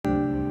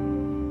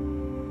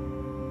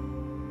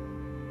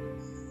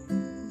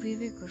We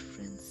were good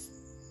friends.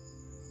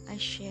 I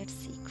shared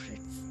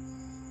secrets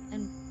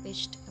and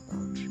bitched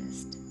about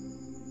rest.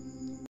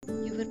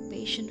 You were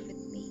patient with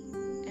me,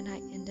 and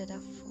I ended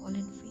up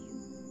falling for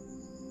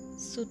you.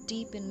 So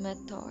deep in my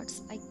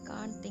thoughts, I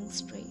can't think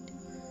straight.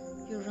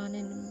 You're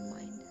running in my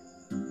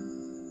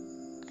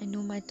mind. I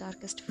know my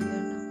darkest fear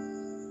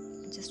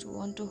now. I just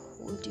want to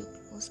hold you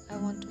close. I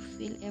want to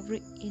feel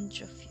every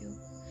inch of you.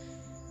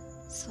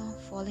 So I'm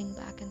falling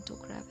back into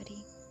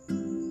gravity,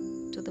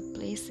 to the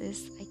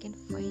places I can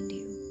find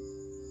you.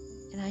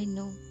 And I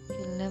know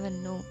you'll never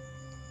know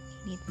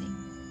anything.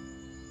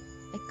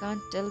 I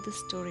can't tell this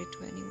story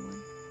to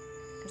anyone,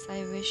 as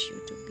I wish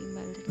you to be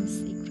my little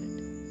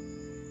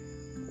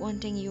secret.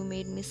 Wanting you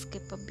made me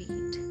skip a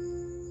beat,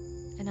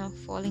 and I'm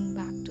falling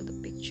back to the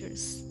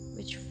pictures,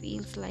 which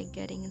feels like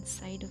getting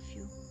inside of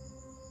you.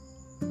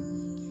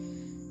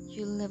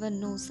 You'll never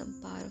know some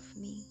part of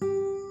me,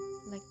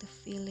 like the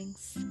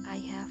feelings I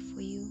have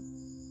for you.